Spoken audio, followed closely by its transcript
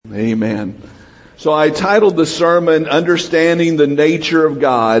Amen. So I titled the sermon, Understanding the Nature of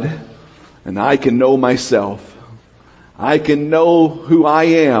God, and I Can Know Myself. I can know who I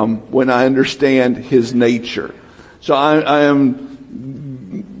am when I understand His nature. So I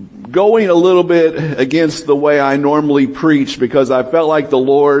am going a little bit against the way I normally preach because I felt like the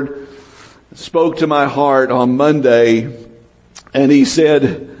Lord spoke to my heart on Monday and He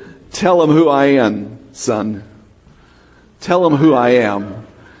said, tell them who I am, son. Tell them who I am.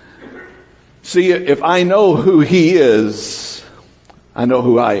 See, if I know who He is, I know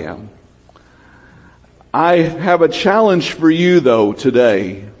who I am. I have a challenge for you though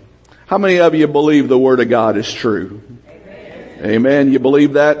today. How many of you believe the Word of God is true? Amen. Amen. You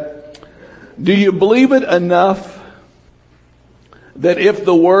believe that? Do you believe it enough that if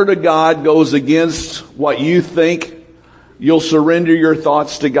the Word of God goes against what you think, you'll surrender your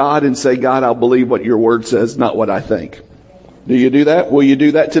thoughts to God and say, God, I'll believe what your Word says, not what I think. Do you do that? Will you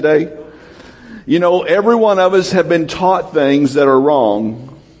do that today? You know, every one of us have been taught things that are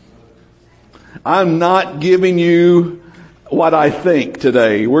wrong. I'm not giving you what I think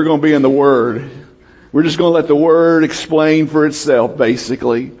today. We're going to be in the Word. We're just going to let the Word explain for itself,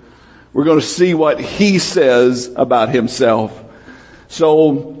 basically. We're going to see what He says about Himself.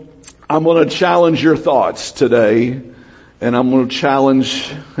 So I'm going to challenge your thoughts today. And I'm going to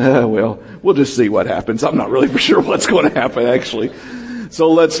challenge, we'll just see what happens. I'm not really for sure what's going to happen, actually.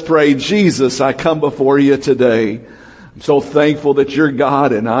 So let's pray. Jesus, I come before you today. I'm so thankful that you're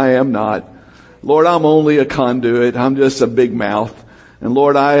God and I am not. Lord, I'm only a conduit. I'm just a big mouth. And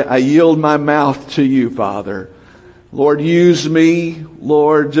Lord, I yield my mouth to you, Father. Lord, use me.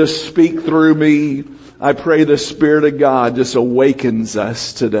 Lord, just speak through me. I pray the Spirit of God just awakens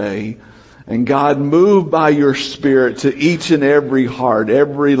us today. And God, move by your Spirit to each and every heart,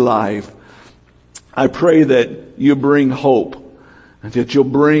 every life. I pray that you bring hope and that you'll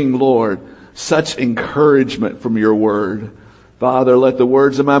bring, Lord, such encouragement from your word. Father, let the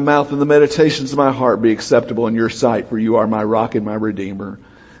words of my mouth and the meditations of my heart be acceptable in your sight, for you are my rock and my redeemer.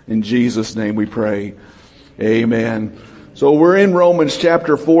 In Jesus' name we pray. Amen. So we're in Romans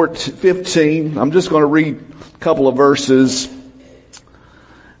chapter 15. I'm just going to read a couple of verses.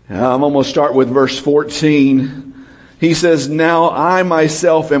 I'm going to start with verse 14. He says, Now I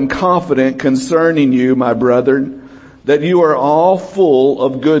myself am confident concerning you, my brethren, that you are all full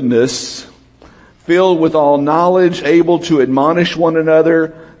of goodness, filled with all knowledge, able to admonish one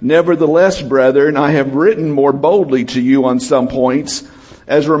another. Nevertheless, brethren, I have written more boldly to you on some points,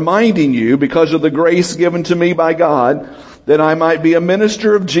 as reminding you, because of the grace given to me by God, that I might be a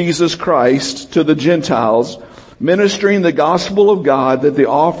minister of Jesus Christ to the Gentiles, ministering the gospel of God, that the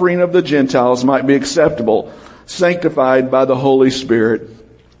offering of the Gentiles might be acceptable, sanctified by the Holy Spirit.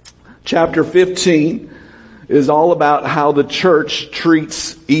 Chapter 15 is all about how the church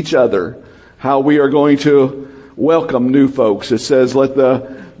treats each other, how we are going to welcome new folks. It says, let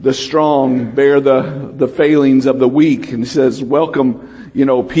the strong bear the failings of the weak. And it says, welcome,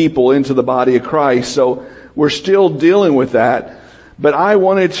 people into the body of Christ. So we're still dealing with that. But I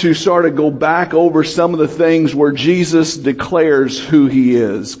wanted to sort of go back over some of the things where Jesus declares who He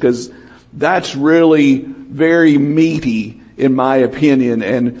is, because that's really very meaty in my opinion.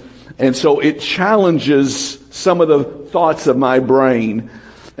 And so it challenges some of the thoughts of my brain.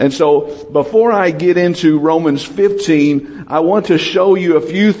 And so before I get into Romans 15, I want to show you a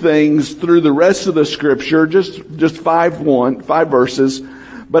few things through the rest of the scripture, just five verses.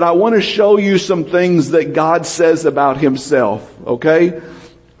 But I want to show you some things that God says about Himself, okay?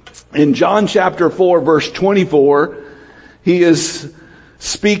 In John chapter 4, verse 24, He is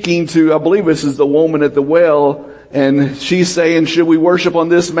speaking to, I believe this is the woman at the well, and she's saying, should we worship on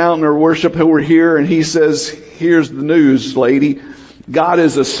this mountain or worship over here? And He says, here's the news, lady. God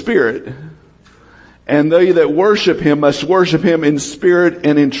is a spirit, and they that worship Him must worship Him in spirit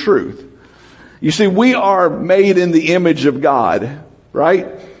and in truth. You see, we are made in the image of God. Right?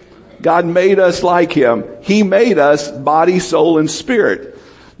 God made us like Him. He made us body, soul, and spirit.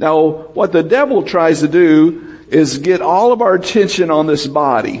 Now, what the devil tries to do is get all of our attention on this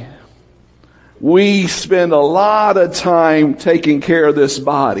body. We spend a lot of time taking care of this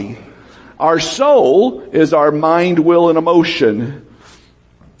body. Our soul is our mind, will, and emotion.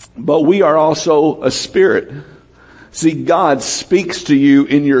 But we are also a spirit. See, God speaks to you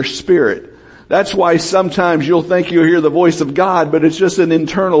in your spirit. That's why sometimes you'll think you'll hear the voice of God, but it's just an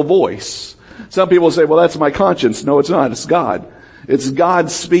internal voice. Some people say, well, that's my conscience. No, it's not. It's God. It's God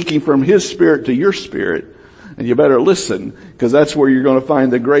speaking from His spirit to your spirit. And you better listen, because that's where you're going to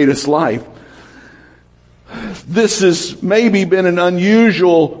find the greatest life. This has maybe been an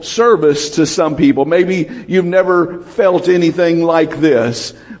unusual service to some people. Maybe you've never felt anything like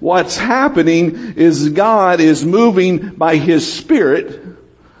this. what's happening is God is moving by His Spirit.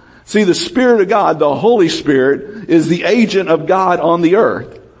 See, the Spirit of God, the Holy Spirit, is the agent of God on the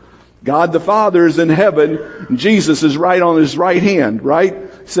earth. God the Father is in heaven. Jesus is right on His right hand, right?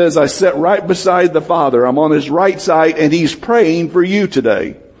 He says, I sit right beside the Father. I'm on His right side, and He's praying for you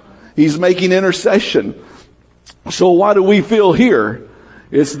today. He's making intercession. So what do we feel here?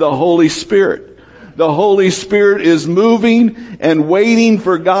 It's the Holy Spirit. The Holy Spirit is moving and waiting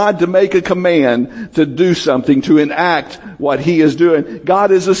for God to make a command to do something, to enact what He is doing.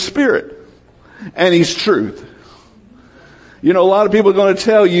 God is a spirit, and He's truth. You know, a lot of people are going to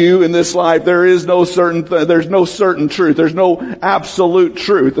tell you in this life there's no certain truth. There's no absolute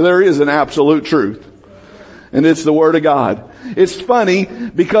truth. There is an absolute truth, and it's the Word of God. It's funny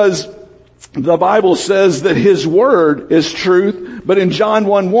because the Bible says that His Word is truth, but in John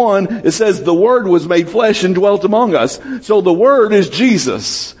 1:1 it says the Word was made flesh and dwelt among us. So the Word is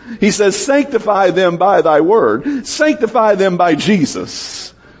Jesus. He says, sanctify them by Thy Word. Sanctify them by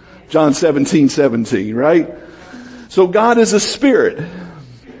Jesus. John 17:17, right? So God is a spirit.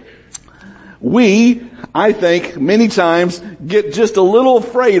 We, I think, many times get just a little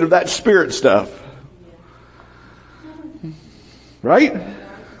afraid of that spirit stuff. Right?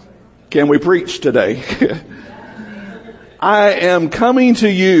 Can we preach today? I am coming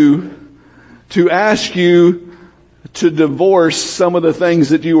to you to ask you to divorce some of the things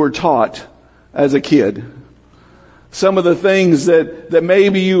that you were taught as a kid. Some of the things that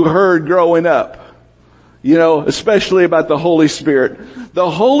maybe you heard growing up. You know, especially about the Holy Spirit.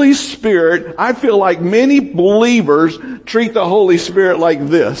 The Holy Spirit, I feel like many believers treat the Holy Spirit like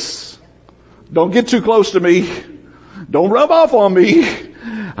this. Don't get too close to me. Don't rub off on me.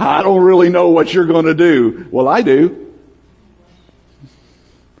 I don't really know what you're going to do. Well, I do.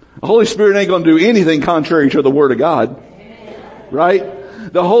 The Holy Spirit ain't going to do anything contrary to the Word of God.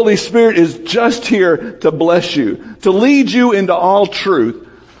 Right? The Holy Spirit is just here to bless you, to lead you into all truth.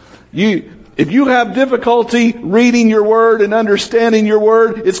 If you have difficulty reading your Word and understanding your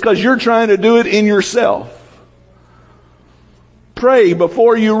Word, it's because you're trying to do it in yourself. Pray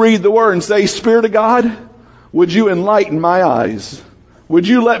before you read the Word and say, Spirit of God, would you enlighten my eyes? Would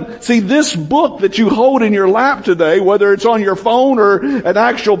you see this book that you hold in your lap today, whether it's on your phone or an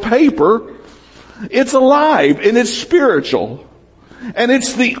actual paper, it's alive and it's spiritual. And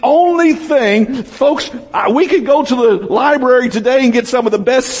it's the only thing, folks, we could go to the library today and get some of the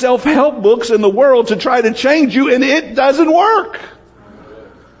best self-help books in the world to try to change you, and it doesn't work.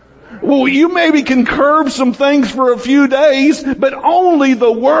 Well, you maybe can curb some things for a few days, but only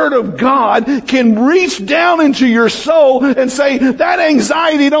the Word of God can reach down into your soul and say, that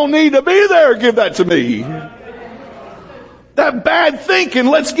anxiety don't need to be there, give that to me. That bad thinking,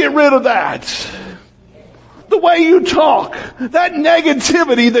 let's get rid of that. The way you talk, that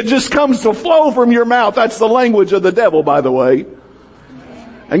negativity that just comes to flow from your mouth, that's the language of the devil, by the way.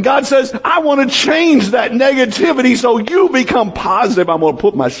 And God says, I want to change that negativity so you become positive. I'm going to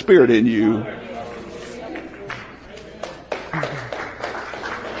put my Spirit in you.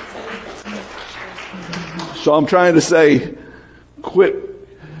 So I'm trying to say, quit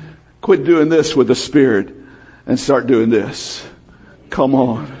doing this with the Spirit and start doing this. Come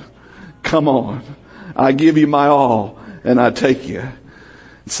on. Come on. I give you my all and I take you.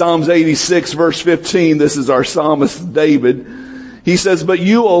 Psalms 86 verse 15, this is our psalmist David. He says, but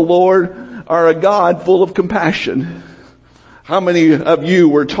you, O Lord, are a God full of compassion. How many of you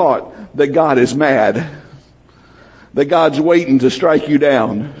were taught that God is mad? That God's waiting to strike you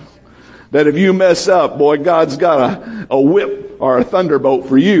down? That if you mess up, boy, God's got a whip or a thunderbolt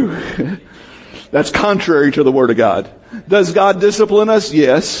for you. That's contrary to the Word of God. Does God discipline us?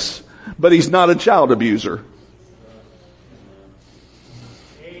 Yes. But He's not a child abuser.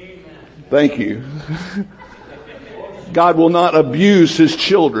 Thank you. God will not abuse His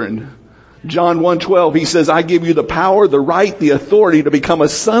children. John 1:12, He says, I give you the power, the right, the authority to become a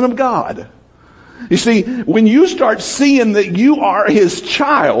son of God. You see, when you start seeing that you are His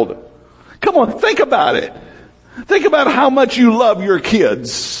child, come on, think about it. Think about how much you love your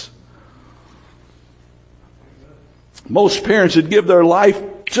kids. Most parents would give their life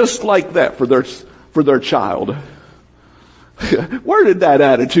just like that for their child. Where did that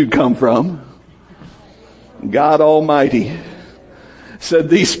attitude come from? God Almighty said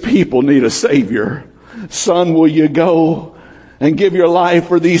these people need a Savior. Son, will you go and give your life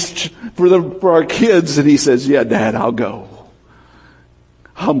for our kids? And He says, yeah, Dad, I'll go.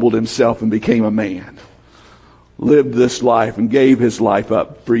 Humbled Himself and became a man. Lived this life and gave His life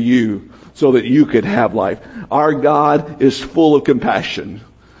up for you so that you could have life. Our God is full of compassion.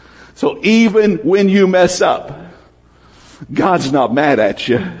 So even when you mess up, God's not mad at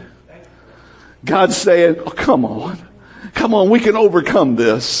you. God's saying, oh, come on. Come on, we can overcome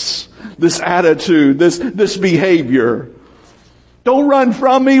this attitude, this behavior. Don't run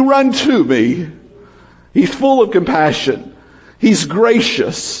from me, run to me. He's full of compassion. He's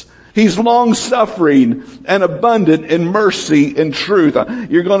gracious. He's long-suffering and abundant in mercy and truth.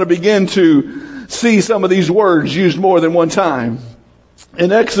 You're going to begin to see some of these words used more than one time.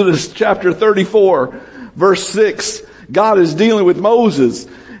 In Exodus chapter 34, verse 6, God is dealing with Moses.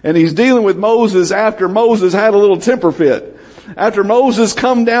 And he's dealing with Moses after Moses had a little temper fit. After Moses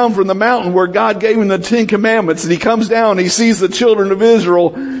come down from the mountain where God gave him the 10 Commandments, and he comes down and he sees the children of Israel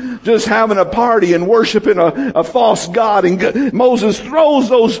just having a party and worshiping a false god. And Moses throws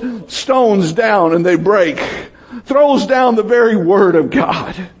those stones down and they break. Throws down the very word of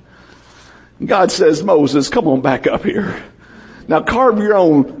God. And God says, Moses, come on back up here. Now carve your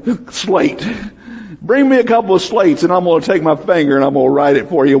own slate. Bring me a couple of slates and I'm going to take my finger and I'm going to write it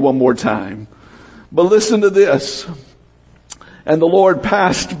for you one more time. But listen to this. And the Lord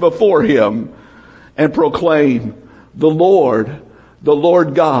passed before him and proclaimed, the Lord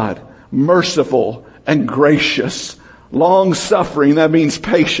God, merciful and gracious, long-suffering, that means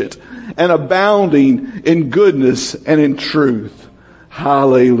patient, and abounding in goodness and in truth.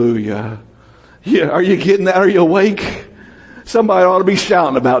 Hallelujah. Yeah, are you getting that? Are you awake? Somebody ought to be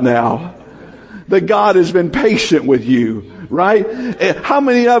shouting about now that God has been patient with you, right? How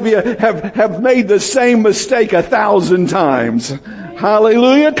many of you have made the same mistake 1,000 times?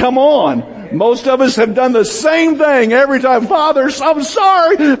 Hallelujah. Come on. Most of us have done the same thing every time. Father, I'm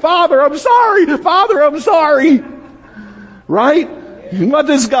sorry. Father, I'm sorry. Father, I'm sorry. Right? What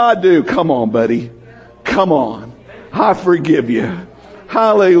does God do? Come on, buddy. Come on. I forgive you.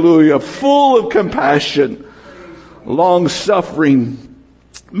 Hallelujah. Full of compassion. Long-suffering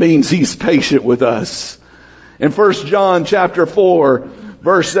means he's patient with us. In 1 John chapter 4,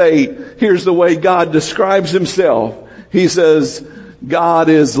 verse 8, here's the way God describes himself. He says, God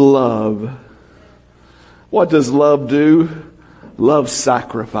is love. What does love do? Love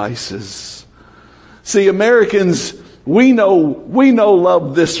sacrifices. See, Americans, we know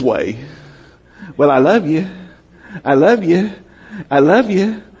love this way. Well, I love you. I love you. I love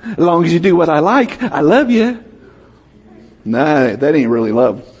you. As long as you do what I like, I love you. Nah, that ain't really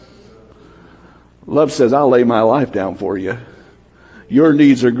love. Love says, I'll lay my life down for you. Your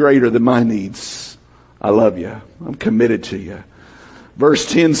needs are greater than my needs. I love you. I'm committed to you.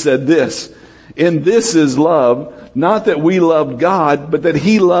 Verse 10 said this, in this is love, not that we loved God, but that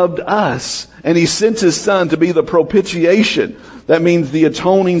he loved us. And he sent his son to be the propitiation. That means the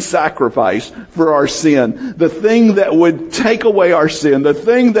atoning sacrifice for our sin. The thing that would take away our sin. The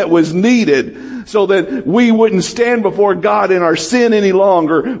thing that was needed so that we wouldn't stand before God in our sin any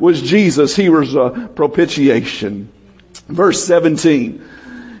longer was Jesus. He was a propitiation. Verse 17.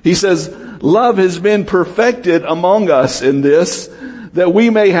 He says, love has been perfected among us in this, that we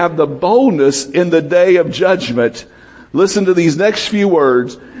may have the boldness in the day of judgment. Listen to these next few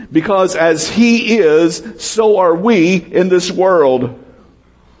words. Because as he is, so are we in this world.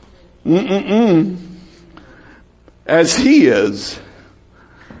 As he is,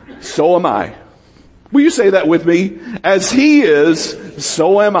 so am I. Will you say that with me? As he is,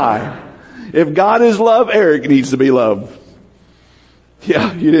 so am I. If God is love, Eric needs to be loved.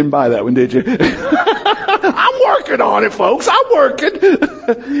 Yeah, you didn't buy that one, did you? I'm working on it, folks. I'm working.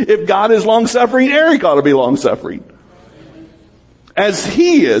 If God is long-suffering, Eric ought to be long-suffering. As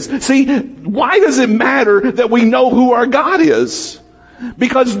he is. See, why does it matter that we know who our God is?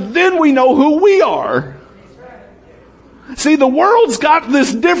 Because then we know who we are. See, the world's got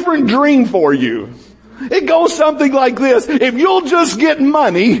this different dream for you. It goes something like this. If you'll just get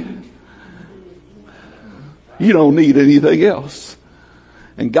money, you don't need anything else.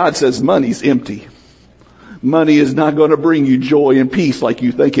 And God says money's empty. Money is not going to bring you joy and peace like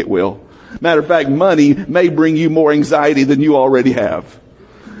you think it will. Matter of fact, money may bring you more anxiety than you already have.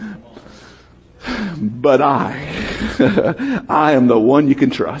 But I am the one you can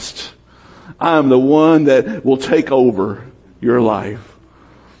trust. I am the one that will take over your life.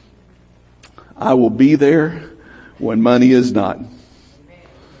 I will be there when money is not.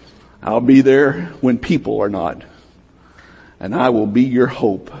 I'll be there when people are not. And I will be your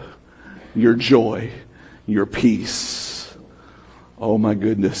hope, your joy, your peace. Oh my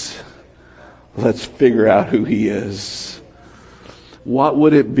goodness. Let's figure out who he is. What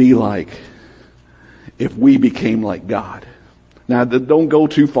would it be like if we became like God? Now, don't go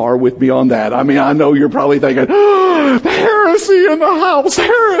too far with me on that. I mean, I know you're probably thinking, oh, heresy in the house,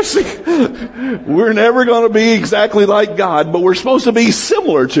 heresy. We're never going to be exactly like God, but we're supposed to be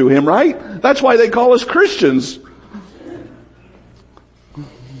similar to him, right? That's why they call us Christians.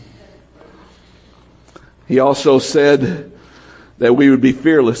 He also said that we would be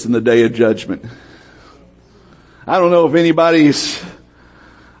fearless in the day of judgment. I don't know if anybody's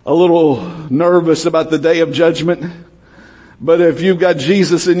a little nervous about the day of judgment, but if you've got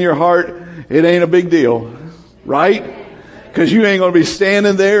Jesus in your heart, it ain't a big deal, right? Because you ain't going to be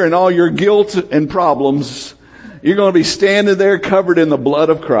standing there in all your guilt and problems. You're going to be standing there covered in the blood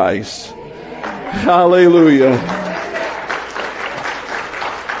of Christ. Hallelujah.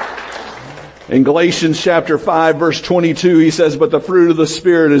 In Galatians chapter 5 verse 22, he says, "But the fruit of the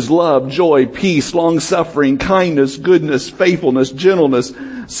Spirit is love, joy, peace, long-suffering, kindness, goodness, faithfulness, gentleness,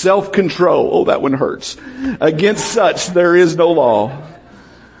 self-control." Oh, that one hurts. "Against such there is no law."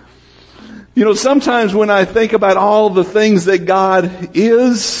 You know, sometimes when I think about all the things that God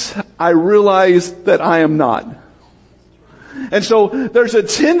is, I realize that I am not. And so there's a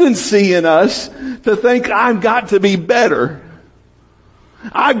tendency in us to think I've got to be better.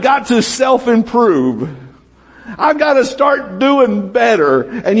 I've got to self-improve. I've got to start doing better.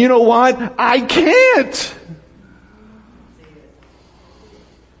 And you know what? I can't.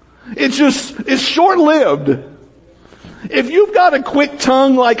 It's short-lived. If you've got a quick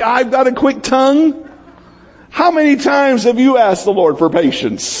tongue like I've got a quick tongue, how many times have you asked the Lord for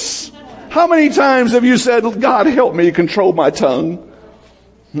patience? How many times have you said, "God, help me control my tongue"?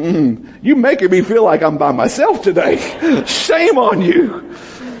 You making me feel like I'm by myself today. Shame on you.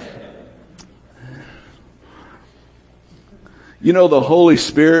 You know, the Holy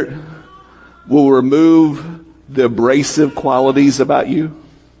Spirit will remove the abrasive qualities about you.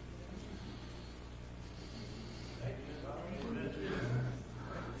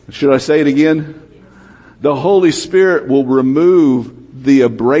 Should I say it again? The Holy Spirit will remove the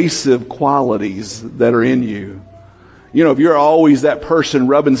abrasive qualities that are in you. You know, if you're always that person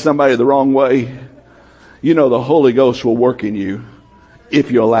rubbing somebody the wrong way, you know the Holy Ghost will work in you if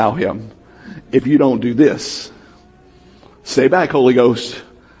you allow Him. If you don't do this, stay back, Holy Ghost.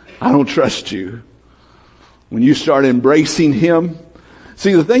 I don't trust you. When you start embracing Him,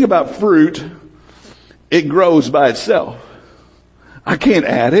 see, the thing about fruit, it grows by itself. I can't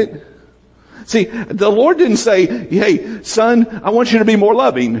add it. See, the Lord didn't say, "Hey, son, I want you to be more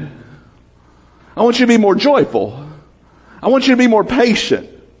loving. I want you to be more joyful. I want you to be more patient.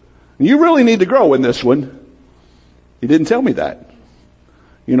 You really need to grow in this one." He didn't tell me that.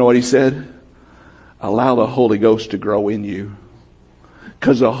 You know what He said? Allow the Holy Ghost to grow in you.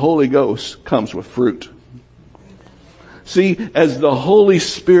 Because the Holy Ghost comes with fruit. See, as the Holy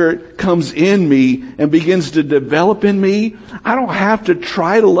Spirit comes in me and begins to develop in me, I don't have to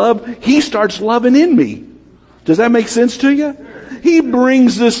try to love. He starts loving in me. Does that make sense to you? He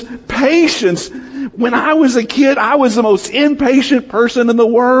brings this patience. When I was a kid, I was the most impatient person in the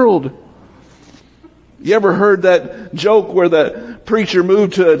world. You ever heard that joke where the preacher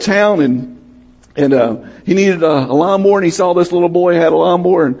moved to a town and he needed a lawnmower, and he saw this little boy had a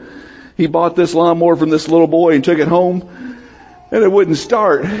lawnmower, and he bought this lawnmower from this little boy and took it home, and it wouldn't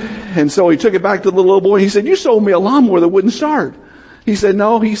start. And so he took it back to the little boy. He said, "You sold me a lawnmower that wouldn't start." He said,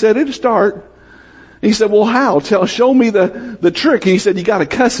 "No." He said, "It'll start." He said, "Well, how? Show me the trick." And he said, "You got to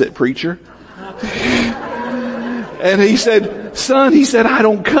cuss it, preacher." And he said, "Son," he said, "I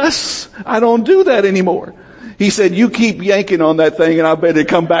don't cuss. I don't do that anymore." He said, "You keep yanking on that thing and I bet it'll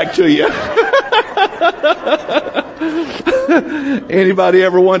come back to you." Anybody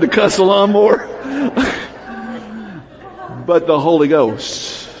ever wanted to cuss a lawnmower? But the Holy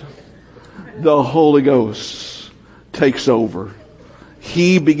Ghost takes over.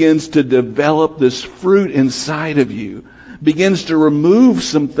 He begins to develop this fruit inside of you, begins to remove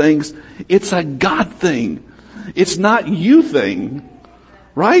some things. It's a God thing. It's not you thing,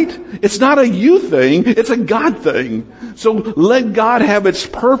 right? It's not a you thing. It's a God thing. So let God have its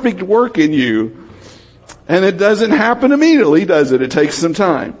perfect work in you. And it doesn't happen immediately, does it? It takes some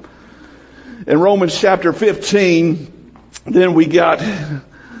time. In Romans chapter 15, then we got, a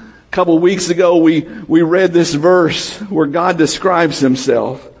couple of weeks ago, we read this verse where God describes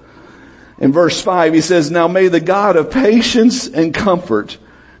Himself. In verse 5, He says, "Now may the God of patience and comfort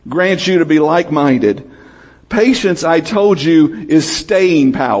grant you to be like-minded." Patience, I told you, is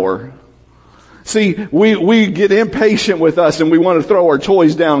staying power. See, we get impatient with us and we want to throw our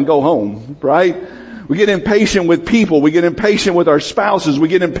toys down and go home, right? We get impatient with people. We get impatient with our spouses. We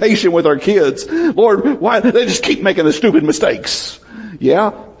get impatient with our kids. Lord, why? They just keep making the stupid mistakes.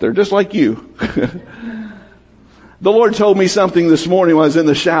 Yeah, they're just like you. The Lord told me something this morning when I was in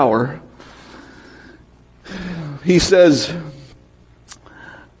the shower. He says,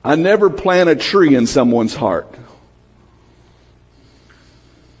 "I never plant a tree in someone's heart.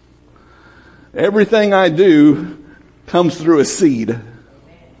 Everything I do comes through a seed."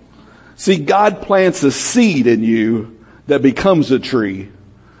 See, God plants a seed in you that becomes a tree.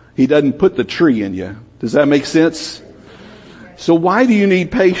 He doesn't put the tree in you. Does that make sense? So why do you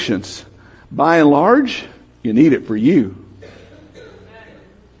need patience? By and large, you need it for you.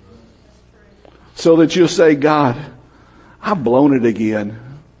 So that you'll say, God, I've blown it again.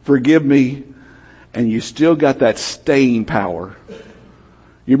 Forgive me. And you still got that staying power.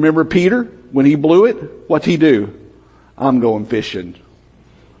 You remember Peter? When he blew it, what'd he do? I'm going fishing.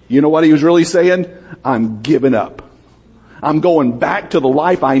 You know what he was really saying? I'm giving up. I'm going back to the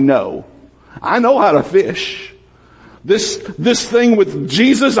life I know. I know how to fish. This thing with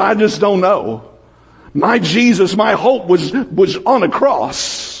Jesus, I just don't know. My Jesus, my hope was on a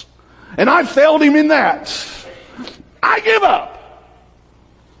cross. And I failed him in that. I give up.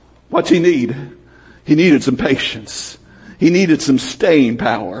 What's he need? He needed some patience. He needed some staying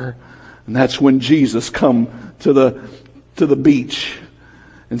power. And that's when Jesus come to the beach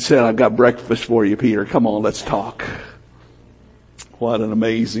and said, I've got breakfast for you, Peter. Come on, let's talk. What an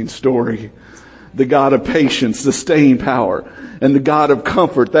amazing story. The God of patience, the staying power, and the God of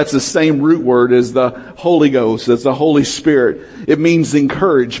comfort. That's the same root word as the Holy Ghost, as the Holy Spirit. It means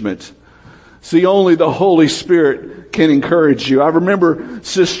encouragement. See, only the Holy Spirit can encourage you. I remember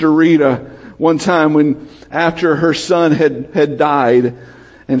Sister Rita one time when after her son had died,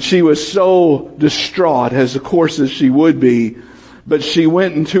 and she was so distraught, as of course as she would be, but she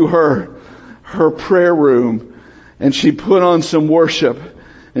went into her prayer room and she put on some worship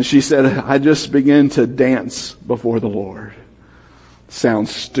and she said, I just began to dance before the Lord.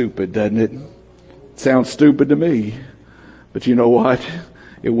 Sounds stupid, doesn't it? Sounds stupid to me. But you know what?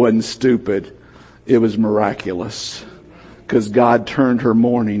 It wasn't stupid. It was miraculous. Because God turned her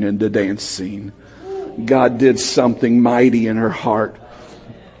mourning into dancing. God did something mighty in her heart.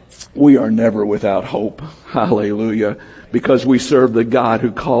 We are never without hope. Hallelujah. Because we serve the God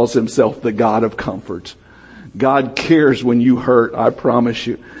who calls himself the God of comfort. God cares when you hurt, I promise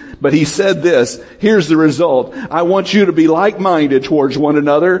you. But he said this, here's the result. I want you to be like-minded towards one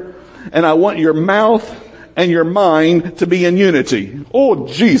another, and I want your mouth and your mind to be in unity. Oh,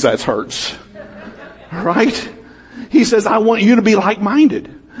 geez, that hurts. Right? He says, I want you to be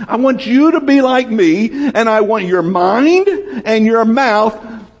like-minded. I want you to be like me, and I want your mind and your mouth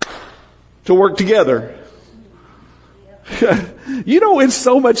to work together. You know, it's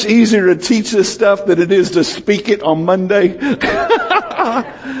so much easier to teach this stuff than it is to speak it on Monday.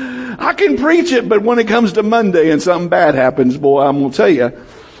 I can preach it, but when it comes to Monday and something bad happens, boy, I'm going to tell you,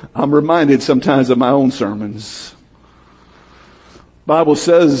 I'm reminded sometimes of my own sermons. Bible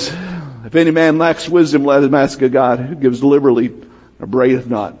says, if any man lacks wisdom, let him ask of God, who gives liberally, upbraideth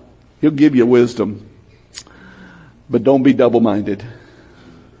not. He'll give you wisdom. But don't be double-minded,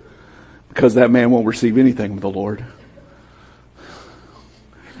 because that man won't receive anything from the Lord.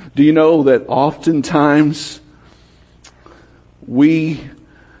 Do you know that oftentimes we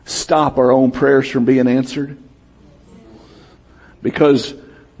stop our own prayers from being answered? Because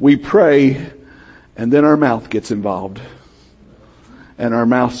we pray and then our mouth gets involved. And our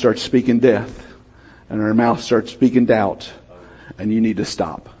mouth starts speaking death. And our mouth starts speaking doubt. And you need to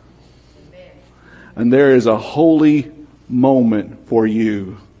stop. And there is a holy moment for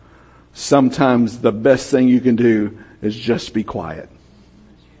you. Sometimes the best thing you can do is just be quiet.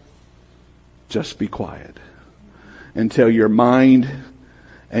 Just be quiet until your mind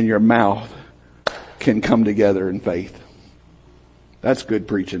and your mouth can come together in faith. That's good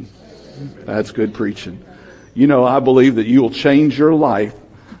preaching. That's good preaching. You know, I believe that you'll change your life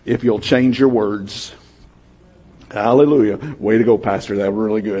if you'll change your words. Hallelujah. Way to go, Pastor. That was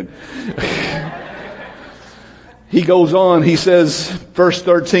really good. He goes on, he says, verse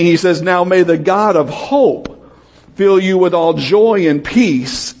 13, he says, now may the God of hope fill you with all joy and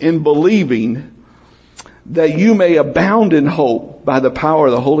peace in believing, that you may abound in hope by the power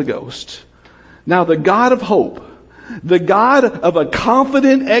of the Holy Ghost. Now the God of hope, the God of a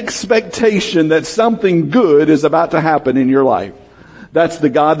confident expectation that something good is about to happen in your life. That's the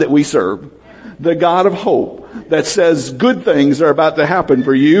God that we serve. The God of hope that says good things are about to happen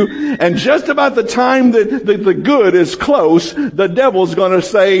for you. And just about the time that the good is close, the devil's going to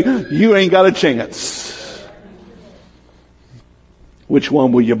say, you ain't got a chance. Which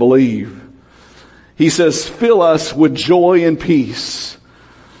one will you believe? He says, fill us with joy and peace.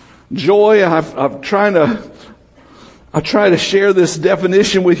 Joy, I've tried to share this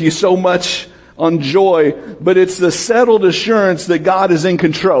definition with you so much on joy, but it's the settled assurance that God is in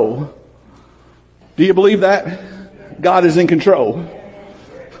control. Do you believe that? God is in control.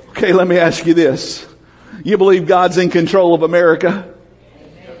 Okay, let me ask you this. You believe God's in control of America?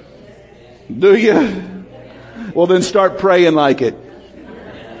 Do you? Well, then start praying like it.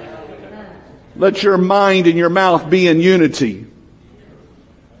 Let your mind and your mouth be in unity.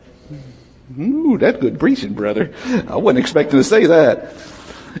 Ooh, that's good preaching, brother. I wasn't expecting to say that.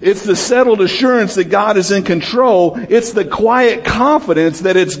 It's the settled assurance that God is in control. It's the quiet confidence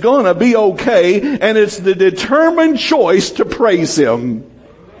that it's gonna be okay. And it's the determined choice to praise Him.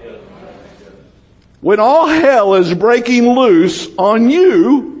 When all hell is breaking loose on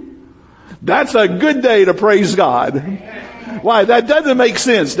you, that's a good day to praise God. Why? That doesn't make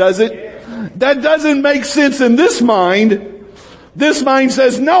sense, does it? That doesn't make sense in this mind. This mind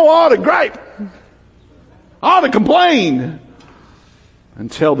says, no, I ought to gripe. I ought to complain.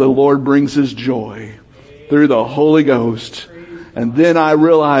 Until the Lord brings His joy through the Holy Ghost. And then I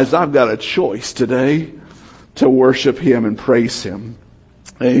realize I've got a choice today to worship Him and praise Him.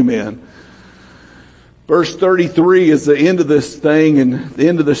 Amen. Verse 33 is the end of this thing and the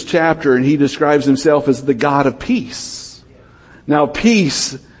end of this chapter, and he describes himself as the God of peace. Now,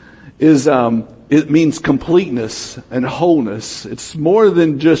 peace is, it means completeness and wholeness. It's more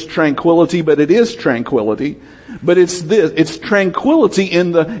than just tranquility, but it is tranquility. But it's tranquility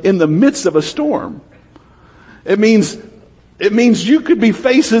in the midst of a storm. It means you could be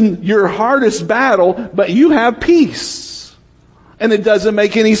facing your hardest battle, but you have peace. And it doesn't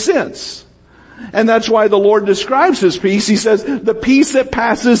make any sense. And that's why the Lord describes His peace. He says, the peace that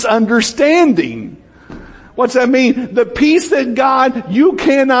passes understanding. What's that mean? The peace that God, you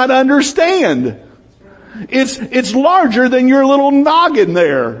cannot understand. It's larger than your little noggin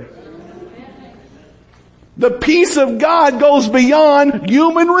there. The peace of God goes beyond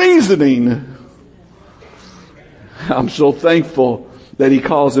human reasoning. I'm so thankful that He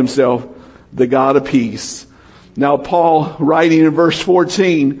calls Himself the God of peace. Now, Paul, writing in verse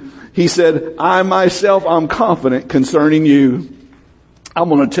 14, he said, I myself, I'm confident concerning you. I'm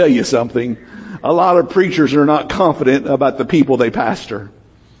going to tell you something. A lot of preachers are not confident about the people they pastor.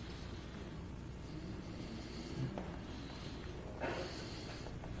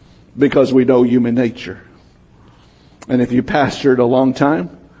 Because we know human nature. And if you pastored a long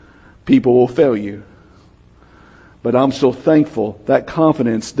time, people will fail you. But I'm so thankful that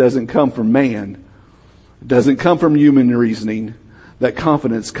confidence doesn't come from man. It doesn't come from human reasoning. That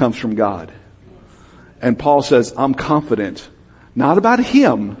confidence comes from God. And Paul says, I'm confident, not about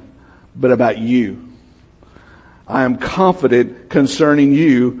him, but about you. I am confident concerning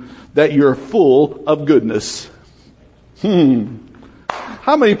you that you're full of goodness.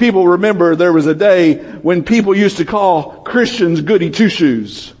 How many people remember there was a day when people used to call Christians goody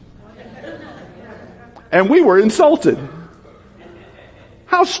two-shoes? And we were insulted.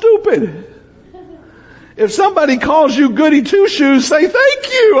 How stupid. If somebody calls you goody two-shoes, say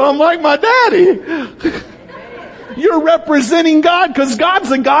thank you. I'm like my daddy. You're representing God because God's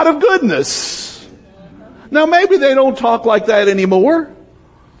the God of goodness. Now maybe they don't talk like that anymore,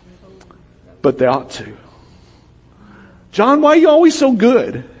 but they ought to. John, why are you always so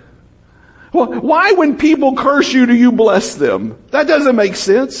good? Well, why when people curse you do you bless them? That doesn't make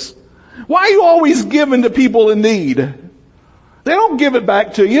sense. Why are you always giving to people in need? They don't give it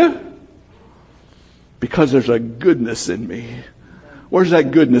back to you. Because there's a goodness in me. Where's that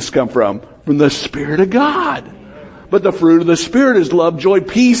goodness come from? From the Spirit of God. But the fruit of the Spirit is love, joy,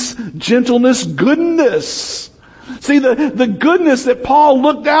 peace, gentleness, goodness. See, the goodness that Paul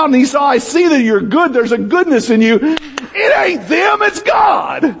looked out and he saw, I see that you're good. There's a goodness in you. It ain't them, it's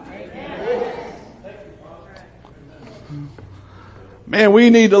God. Man, we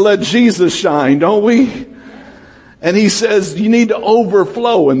need to let Jesus shine, don't we? And he says you need to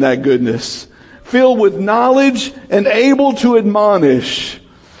overflow in that goodness. Filled with knowledge and able to admonish.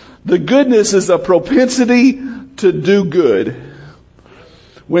 The goodness is a propensity to do good.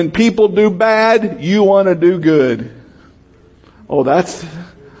 When people do bad, you want to do good. Oh, that's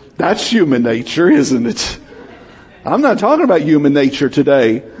human nature, isn't it? I'm not talking about human nature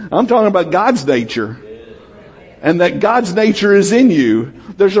today. I'm talking about God's nature. And that God's nature is in you.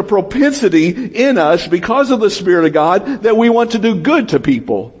 There's a propensity in us because of the Spirit of God that we want to do good to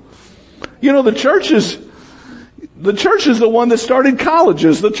people. You know, the church is the one that started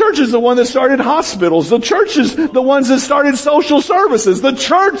colleges. The church is the one that started hospitals. The church is the ones that started social services. The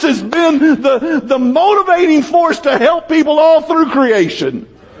church has been the motivating force to help people all through creation.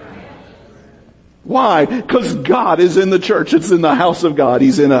 Why? Because God is in the church. It's in the house of God.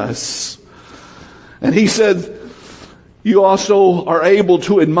 He's in us. And he said, you also are able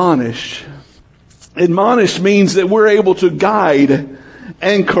to admonish. Admonish means that we're able to guide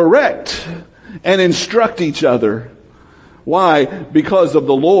and correct and instruct each other. Why? Because of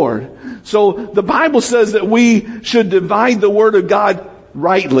the Lord. So the Bible says that we should divide the Word of God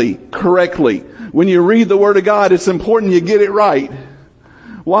rightly, correctly. When you read the Word of God, it's important you get it right.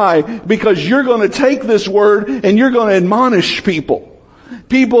 Why? Because you're going to take this word and you're going to admonish people.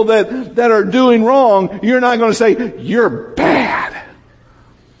 People that are doing wrong, you're not going to say, you're bad.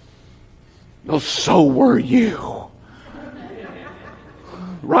 Well, so were you.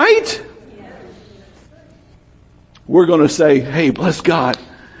 Right? We're going to say, hey, bless God.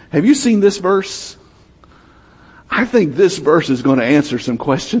 Have you seen this verse? I think this verse is going to answer some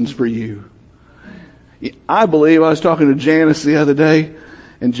questions for you. I believe I was talking to Janice the other day,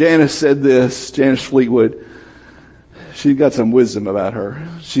 and Janice said this, Janice Fleetwood. She got some wisdom about her.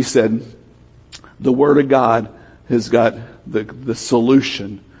 She said, the Word of God has got the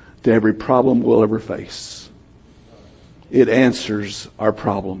solution to every problem we'll ever face. It answers our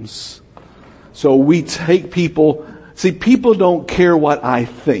problems. So we take people, see, people don't care what I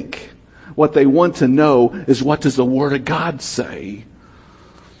think. What they want to know is, what does the Word of God say?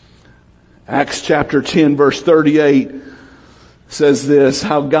 Acts chapter 10 verse 38 says this,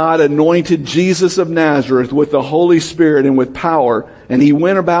 how God anointed Jesus of Nazareth with the Holy Spirit and with power, and he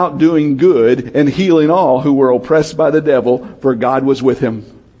went about doing good and healing all who were oppressed by the devil, for God was with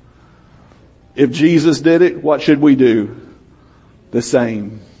him. If Jesus did it, what should we do? The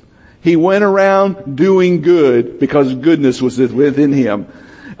same. He went around doing good because goodness was within him.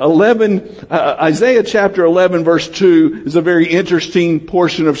 Isaiah chapter 11 verse 2 is a very interesting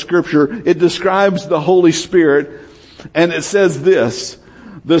portion of Scripture. It describes the Holy Spirit, and it says this,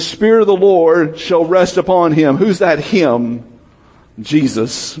 the Spirit of the Lord shall rest upon him. Who's that him?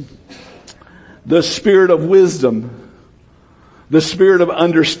 Jesus. The Spirit of wisdom, the Spirit of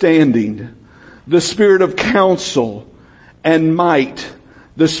understanding, the Spirit of counsel and might,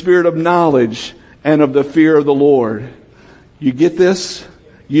 the Spirit of knowledge and of the fear of the Lord. You get this?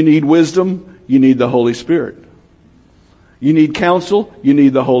 You need wisdom, you need the Holy Spirit. You need counsel, you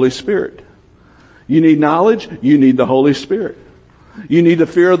need the Holy Spirit. You need knowledge, you need the Holy Spirit. You need the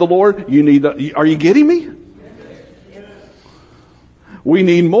fear of the Lord, you need are you getting me? We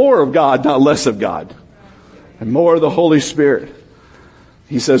need more of God, not less of God. And more of the Holy Spirit.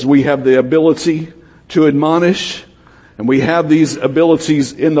 He says we have the ability to admonish, and we have these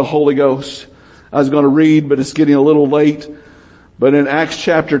abilities in the Holy Ghost. I was going to read, but it's getting a little late. But in Acts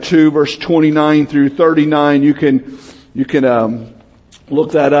chapter 2, verse 29 through 39, you can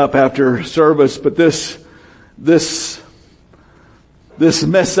look that up after service. But this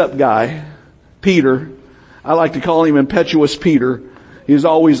mess up guy, Peter, I like to call him Impetuous Peter. He's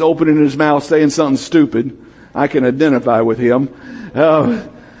always opening his mouth saying something stupid. I can identify with him.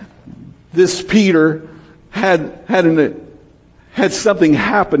 This Peter had something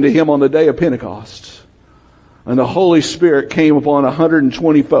happen to him on the day of Pentecost. And the Holy Spirit came upon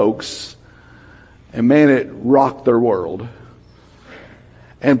 120 folks. And man, it rocked their world.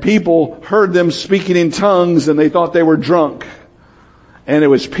 And people heard them speaking in tongues and they thought they were drunk. And it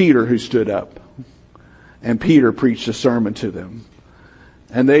was Peter who stood up. And Peter preached a sermon to them.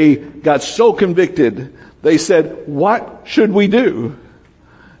 And they got so convicted, they said, what should we do?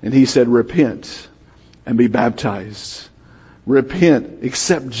 And he said, repent and be baptized. Repent,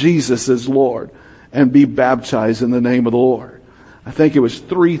 accept Jesus as Lord, and be baptized in the name of the Lord. I think it was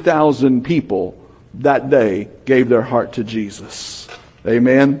 3,000 people that day gave their heart to Jesus.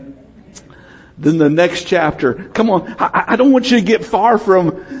 Amen. Then the next chapter, come on, I don't want you to get far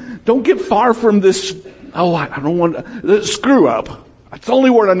from, don't get far from this, I don't want, screw up. That's the only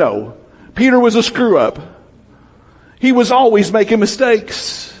word I know. Peter was a screw up. He was always making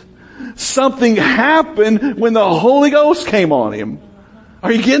mistakes. Something happened when the Holy Ghost came on him.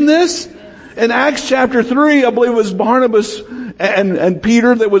 Are you getting this? In Acts chapter 3, I believe it was Barnabas and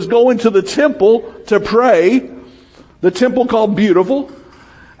Peter that was going to the temple to pray. The temple called Beautiful.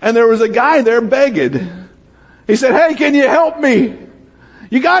 And there was a guy there begging. He said, hey, can you help me?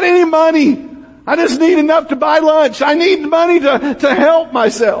 You got any money? I just need enough to buy lunch. I need money to help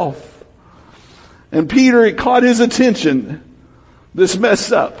myself. And Peter, it caught his attention. This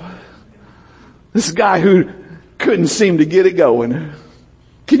mess up. This guy who couldn't seem to get it going.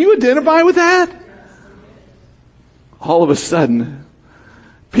 Can you identify with that? All of a sudden,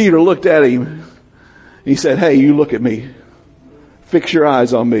 Peter looked at him. He said, hey, you look at me. Fix your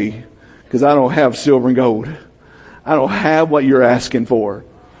eyes on me, because I don't have silver and gold. I don't have what you're asking for.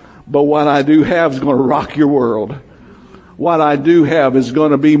 But what I do have is going to rock your world. What I do have is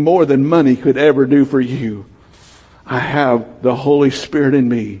going to be more than money could ever do for you. I have the Holy Spirit in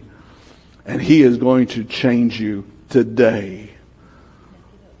me, and He is going to change you today.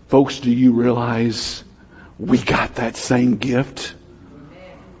 Folks, do you realize we got that same gift?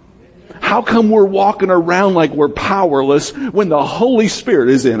 How come we're walking around like we're powerless when the Holy Spirit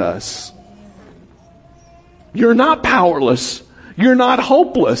is in us? You're not powerless. You're not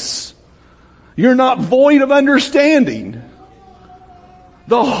hopeless. You're not void of understanding.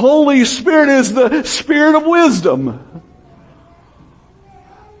 The Holy Spirit is the Spirit of wisdom.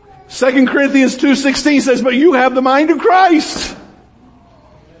 2 Corinthians 2:16 says, but you have the mind of Christ.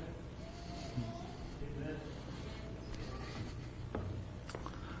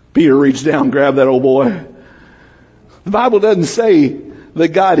 Peter reached down and grabbed that old boy. The Bible doesn't say that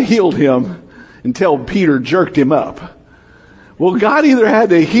God healed him until Peter jerked him up. Well, God either had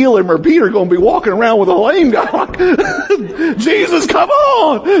to heal him or Peter going to be walking around with a lame dog. Jesus, come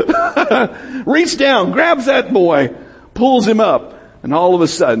on! Reach down, grabs that boy, pulls him up, and all of a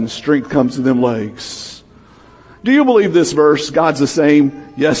sudden strength comes to them legs. Do you believe this verse? God's the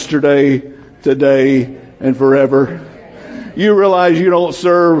same yesterday, today, and forever. You realize you don't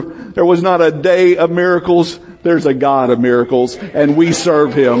serve, there was not a day of miracles, there's a God of miracles, and we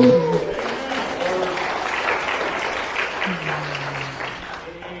serve Him.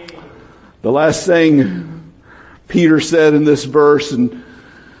 The last thing Peter said in this verse in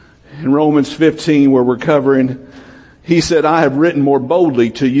Romans 15 where we're covering, he said, I have written more boldly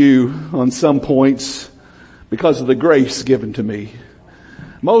to you on some points because of the grace given to me.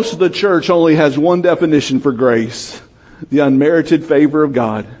 Most of the church only has one definition for grace: the unmerited favor of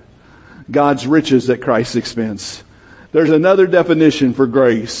God, God's riches at Christ's expense. There's another definition for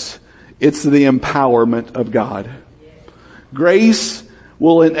grace. It's the empowerment of God. Grace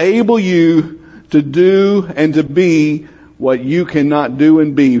will enable you to do and to be what you cannot do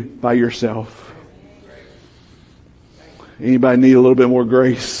and be by yourself. Anybody need a little bit more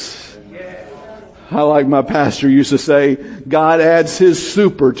grace? I like my pastor used to say, God adds His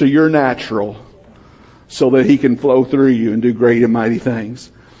super to your natural so that He can flow through you and do great and mighty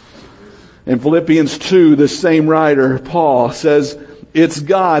things. In Philippians 2, this same writer, Paul, says, it's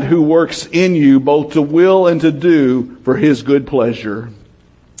God who works in you both to will and to do for His good pleasure.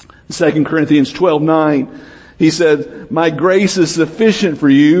 2 Corinthians 12:9, he said, my grace is sufficient for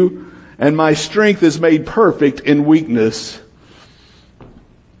you, and my strength is made perfect in weakness.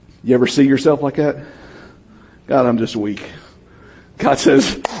 You ever see yourself like that? God, I'm just weak. God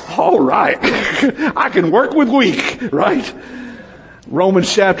says, all right, I can work with weak, right?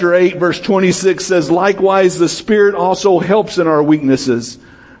 Romans chapter 8 verse 26 says, likewise the Spirit also helps in our weaknesses.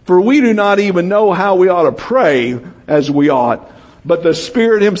 For we do not even know how we ought to pray as we ought. But the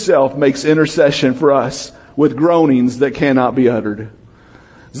Spirit Himself makes intercession for us with groanings that cannot be uttered.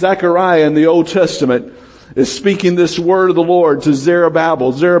 Zechariah in the Old Testament is speaking this word of the Lord to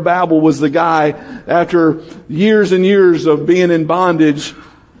Zerubbabel. Zerubbabel was the guy, after years and years of being in bondage,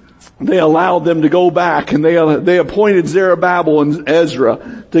 they allowed them to go back, and they appointed Zerubbabel and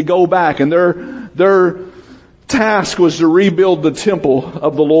Ezra to go back, and their task was to rebuild the temple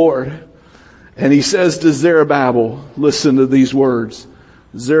of the Lord. And he says to Zerubbabel, listen to these words.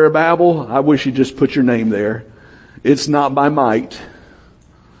 Zerubbabel, I wish you just put your name there. It's not by might,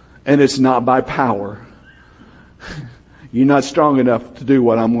 and it's not by power. You're not strong enough to do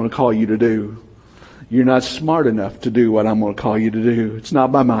what I'm going to call you to do. You're not smart enough to do what I'm going to call you to do. It's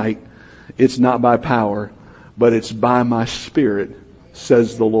not by might. It's not by power, but it's by my Spirit,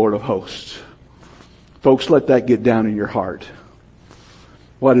 says the Lord of hosts. Folks, let that get down in your heart.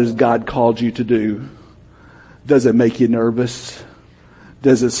 What has God called you to do? Does it make you nervous?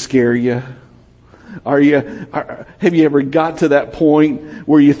 Does it scare you? Have you ever got to that point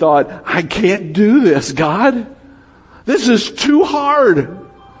where you thought, I can't do this, God? This is too hard.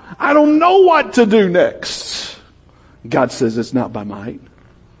 I don't know what to do next. God says it's not by might.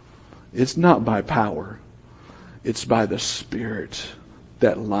 It's not by power. It's by the Spirit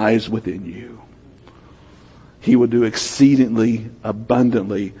that lies within you. He will do exceedingly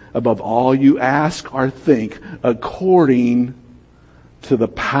abundantly above all you ask or think, according to the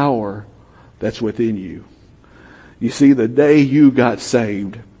power that's within you. You see, the day you got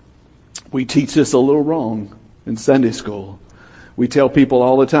saved, we teach this a little wrong in Sunday school. We tell people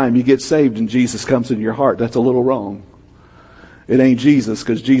all the time, you get saved and Jesus comes into your heart. That's a little wrong. It ain't Jesus,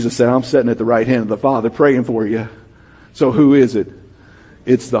 because Jesus said, I'm sitting at the right hand of the Father praying for you. So who is it?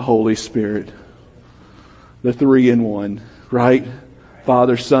 It's the Holy Spirit. The 3 in 1, right?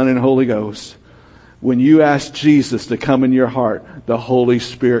 Father, Son, and Holy Ghost. When you ask Jesus to come in your heart, the Holy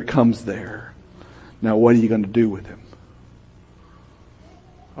Spirit comes there. Now what are you going to do with Him?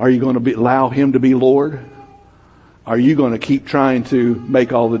 Are you going to allow Him to be Lord? Are you going to keep trying to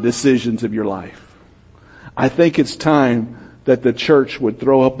make all the decisions of your life? I think it's time that the church would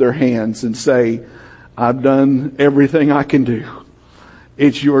throw up their hands and say, I've done everything I can do.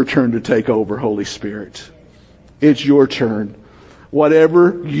 It's your turn to take over, Holy Spirit. It's your turn.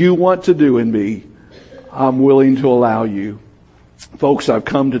 Whatever you want to do in me, I'm willing to allow you. Folks, I've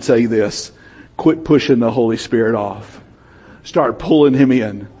come to tell you this. Quit pushing the Holy Spirit off. Start pulling Him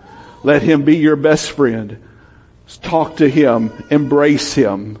in. Let Him be your best friend. Talk to Him. Embrace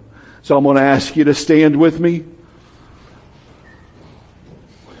Him. So I'm going to ask you to stand with me.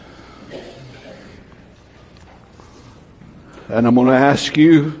 And I'm going to ask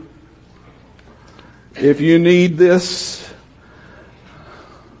you, if you need this,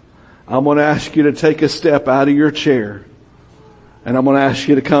 I'm going to ask you to take a step out of your chair. And I'm going to ask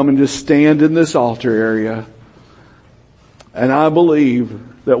you to come and just stand in this altar area. And I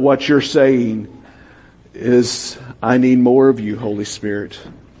believe that what you're saying is, I need more of you, Holy Spirit.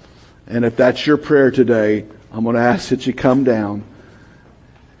 And if that's your prayer today, I'm going to ask that you come down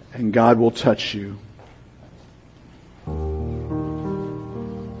and God will touch you.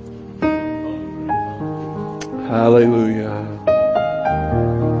 Hallelujah.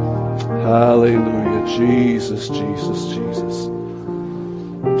 Hallelujah. Jesus, Jesus, Jesus.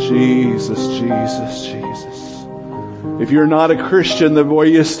 Jesus, Jesus, Jesus. If you're not a Christian, the way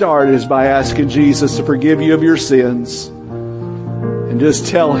you start is by asking Jesus to forgive you of your sins. And just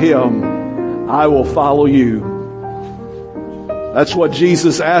tell Him, I will follow you. That's what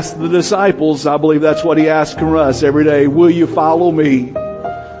Jesus asked the disciples. I believe that's what He asks from us every day. Will you follow me?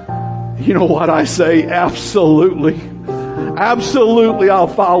 You know what I say? Absolutely. Absolutely, I'll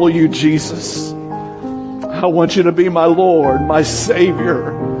follow you, Jesus. I want you to be my Lord, my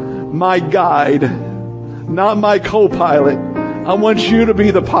Savior, my guide, not my co-pilot. I want you to be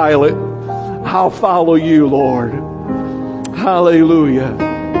the pilot. I'll follow you, Lord. Hallelujah.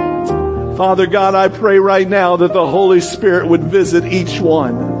 Father God, I pray right now that the Holy Spirit would visit each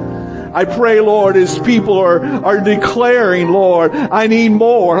one. I pray, Lord, as people are declaring, Lord, I need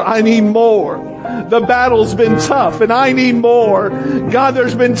more, I need more. The battle's been tough and I need more. God,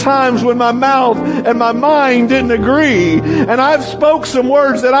 there's been times when my mouth and my mind didn't agree. And I've spoke some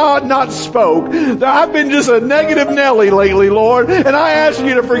words that I ought not spoke. I've been just a negative Nelly lately, Lord. And I ask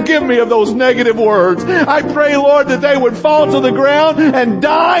you to forgive me of those negative words. I pray, Lord, that they would fall to the ground and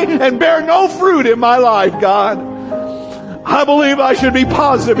die and bear no fruit in my life, God. I believe I should be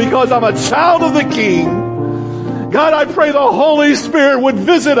positive because I'm a child of the King. God, I pray the Holy Spirit would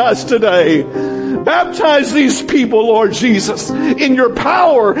visit us today. Baptize these people, Lord Jesus, in your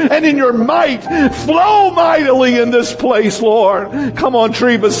power and in your might. Flow mightily in this place, Lord. Come on,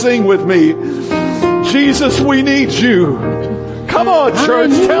 Treva, sing with me. Jesus, we need you. Come on, church,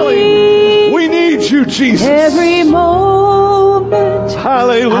 tell Him. We need you, Jesus. Every moment.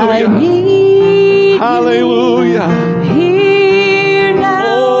 Hallelujah. I need Hallelujah.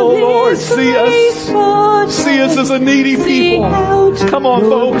 See us. See us as a needy people. Come on,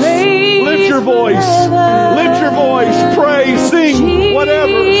 folks. Lift your voice. Lift your voice. Pray, sing,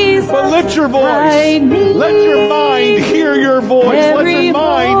 whatever. But lift your voice. Let your mind hear your voice. Let your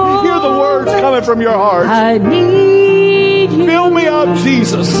mind hear the words coming from your heart. I need you. Fill me up,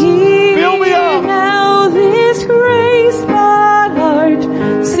 Jesus. Fill me up. Now this grace, my heart,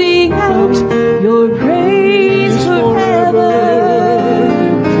 sing out your praise forever.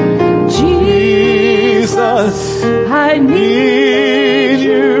 I need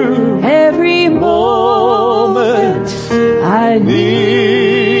you every moment. I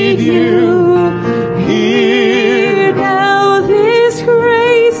need you. Hear now this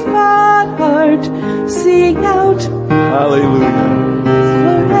grace, my heart, sing out. Hallelujah.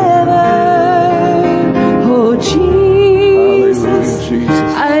 Forever. Oh, Jesus. Hallelujah, Jesus.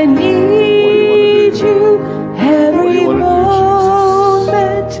 I need you every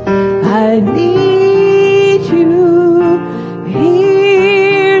moment. I need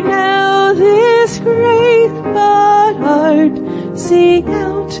sing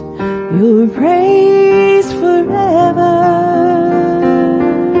out your praise forever.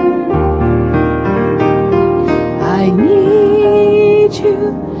 I need you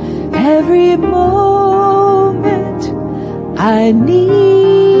every moment. I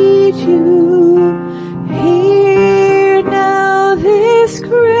need you. Hear now this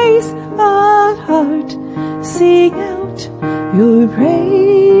grace, my heart, sing out your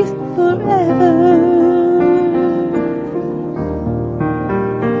praise forever.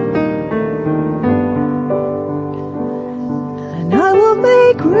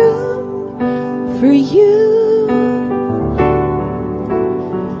 Room for you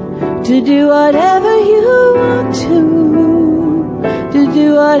to do whatever you want to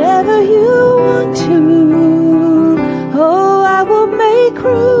do whatever you want to. Oh, I will make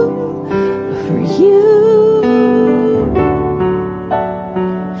room for you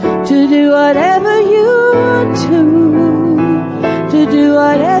to do whatever you want to do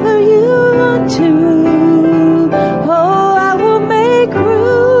whatever you want to. Oh, I will make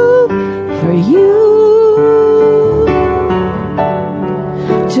for you.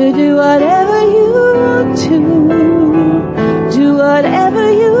 To do whatever you want to. Do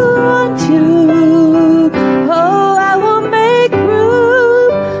whatever you want to. Oh, I will make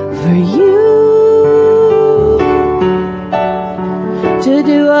room for you. To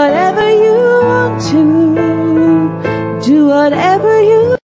do whatever you want to. Do whatever you